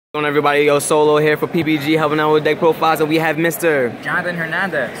On everybody, yo, Solo here for PPG, helping out with deck profiles, and we have Mr. Jonathan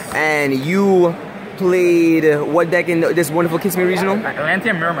Hernandez. And you played what deck in this wonderful Kissimmee regional?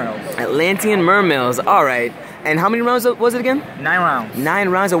 Atlantean Mermails. Atlantean Mermails, alright. And how many rounds was it again? 9 rounds. 9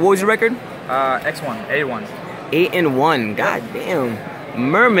 rounds, and what was your record? X1, 8-1. 8-1, god damn.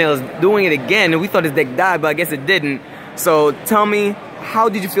 Mermails doing it again, we thought this deck died, but I guess it didn't. So tell me, how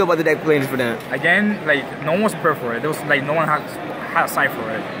did you feel about the deck playing for that? Again, like, no one was prepared for it. There was, like, no one had a sight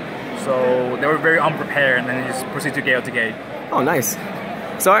for it. So they were very unprepared, and then they just proceed to gate to gate. Oh, nice.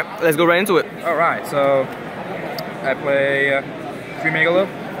 So, alright, let's go right into it. Alright, so I play 3 Megalo,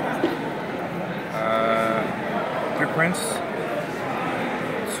 3 Prince,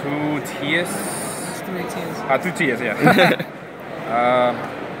 2 Tias. 2 Tias, yeah.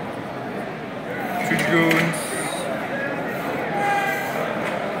 2 Dragoons,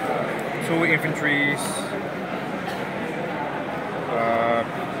 2 Infantries,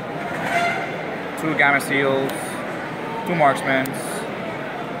 2 Gamma Seals, 2 Marksmen,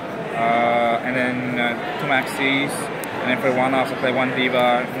 and then 2 Maxis, and then for 1-offs I play 1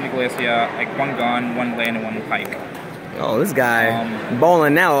 Diva, 1 Iglesia, like 1 gun, 1 lane, and 1 pike. Oh, this guy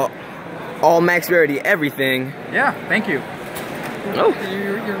balling now, all max rarity, everything. Yeah, thank you. Oh,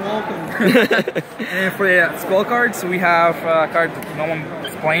 you're welcome. And then for the spell cards, we have cards that no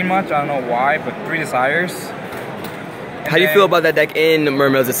one's playing much. I don't know why, but 3 Desires. How do you feel about that deck in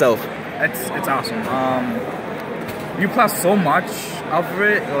Mermails itself? It's awesome. You plus so much of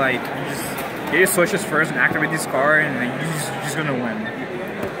it, like you just get your switches first and activate this card, and then you're just gonna win.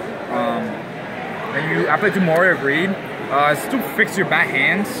 And I play 2 Moria Greed. It's to fix your back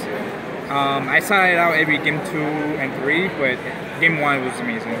hands. I started out every game 2 and 3, but game 1 was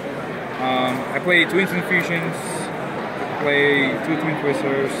amazing. I play 2 Instant Fusions, play 2 Twin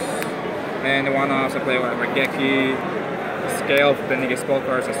Twisters, and the 1-offs I play Rageki, Scale, then you get spell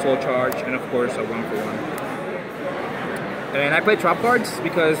cards, a Soul Charge, and of course a 1-for-1. And I play trap cards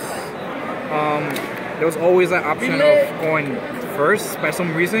because there was always that option of going first by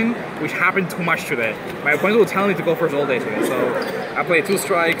some reason, which happened too much today. My opponent will tell me to go first all day today, so I play 2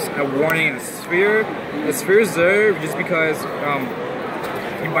 strikes, a warning, and a sphere. The sphere is there just because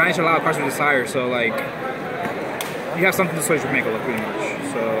you banish a lot of cards with Desire, so like you have something to switch with Megalo pretty much.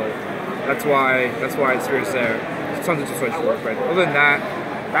 So that's why the sphere is there. Something to switch for, but other than that,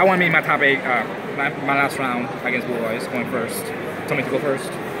 that one made my top 8, my last round against Blue Eyes, going first. Told me to go first.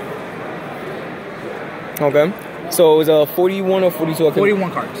 Okay. So it was a 41 or 42?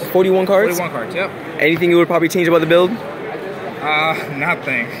 41 cards. 41 cards? 41 cards, yep. Anything you would probably change about the build?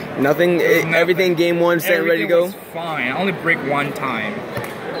 Nothing. Nothing? Everything game 1 set and ready to go? Was fine. I only break 1 time.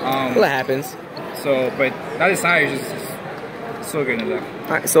 Well, that happens. So, but that Desire is just so good in the deck.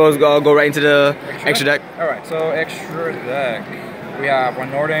 Alright, so let's go right into the extra deck. Alright, so extra deck. We have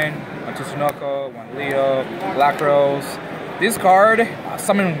 1 Norden, 1 Tsunoko, 1 Leo, Black Rose. This card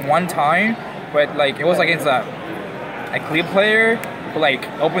summoned 1 time, but like it was against a clear player who like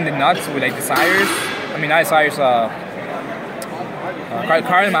opened the nuts with like Desires. I mean, not Desires, card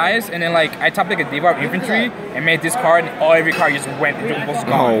in my eyes, and then like I tapped like a Diva Infantry and made this card, and every card just went into almost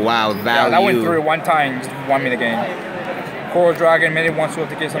gone. Oh wow, value. Yeah, that went through 1 time, just won me the game. Coral Dragon made it once to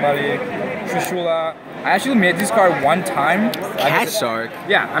get somebody. Trishula. I actually made this card 1 time. Cat Shark?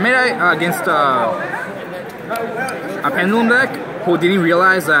 Yeah, I made it against a Pendulum deck who didn't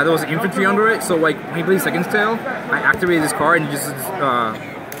realize that there was infantry under it. So like when he played Second Scale, I activated this card and he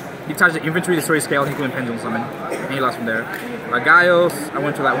he touched the infantry, destroy scale, he couldn't Pendulum summon. And he lost from there. Gaios, I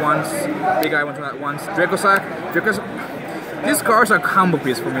went to that once. Big Guy went to that once. Dracosac. These cards are combo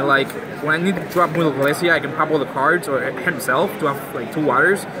piece for me. Like when I need to drop Mundo Galicia, I can pop all the cards or himself to have like 2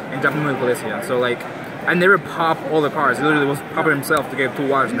 waters and drop Mundo Galicia. So like I never pop all the cards. He literally was popping himself to get 2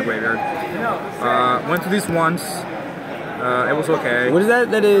 waters in the graveyard. Went to this once. It was okay. What is that?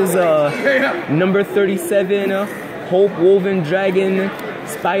 That is number 37, Hope Woven Dragon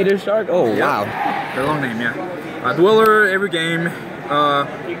Spider Shark. Oh wow. Their long name, yeah. Dweller every game.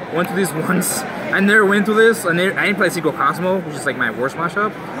 Went to this once. I never went to this. I didn't play Sequel Cosmo, which is like my worst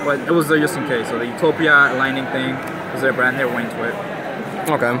matchup, but it was there just in case. So the Utopia lightning thing was there, but I never went to it.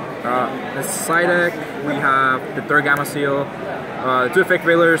 Okay. The side deck, we have the 3rd Gamma Seal, 2 Effect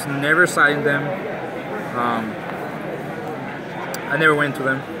Veilers, never siding them. I never went to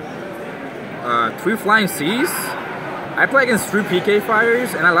them. 3 Flying Seas. I play against 3 PK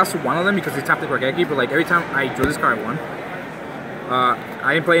Fires, and I lost to 1 of them because they tapped the Rageki, but like every time I drew this card, I won. I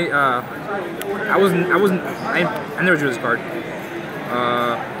didn't play. I never drew this card.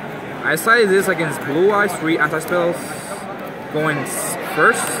 I decided this against Blue Eyes, 3 anti-spells, going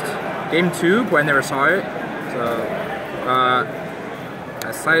first, game 2, but I never saw it. So,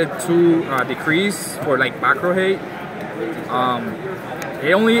 decided to decrease for like macro hate.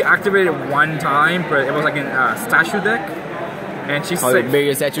 It only activated one time, but it was like a statue deck. And she said,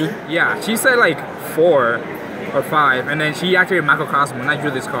 bigger statue? Yeah, she said like 4 or 5, and then she activated Macrocosm, and I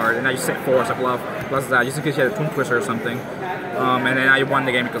drew this card, and I just said 4, so plus that, just in case she had a Tomb Twister or something. And then I won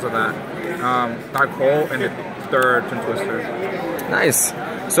the game because of that. Dark Hole and the 3rd Tomb Twister. Nice.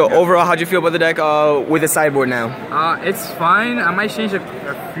 So overall, how'd you feel about the deck with the sideboard now? It's fine. I might change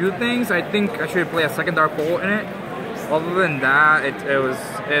a few things. I think I should play a 2nd Dark Hole in it. Other than that, it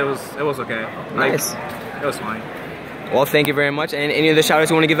was okay. Nice. It was fine. Well, thank you very much. And any other shout outs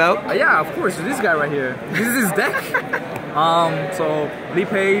you want to give out? Yeah, of course. This guy right here. This is his deck. So Lee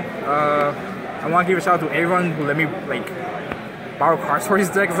paid. I want to give a shout out to everyone who let me like borrow cards for his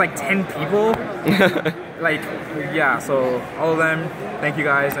deck. It's like 10 people. Like, yeah. So all of them, thank you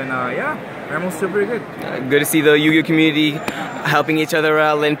guys. And yeah, Mermails still pretty good. Good to see the Yu-Gi-Oh community helping each other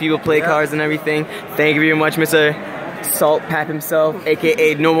out, letting people play cards and everything. Thank you very much, Mr. Salt Pack himself,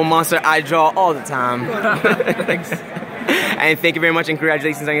 aka Normal Monster. I draw all the time. Thanks. And thank you very much, and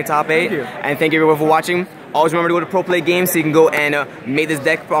congratulations on your top 8. Thank you. And thank you everyone for watching. Always remember to go to Pro Play Games so you can go and make this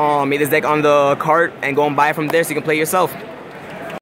deck on the cart and go and buy it from there so you can play yourself.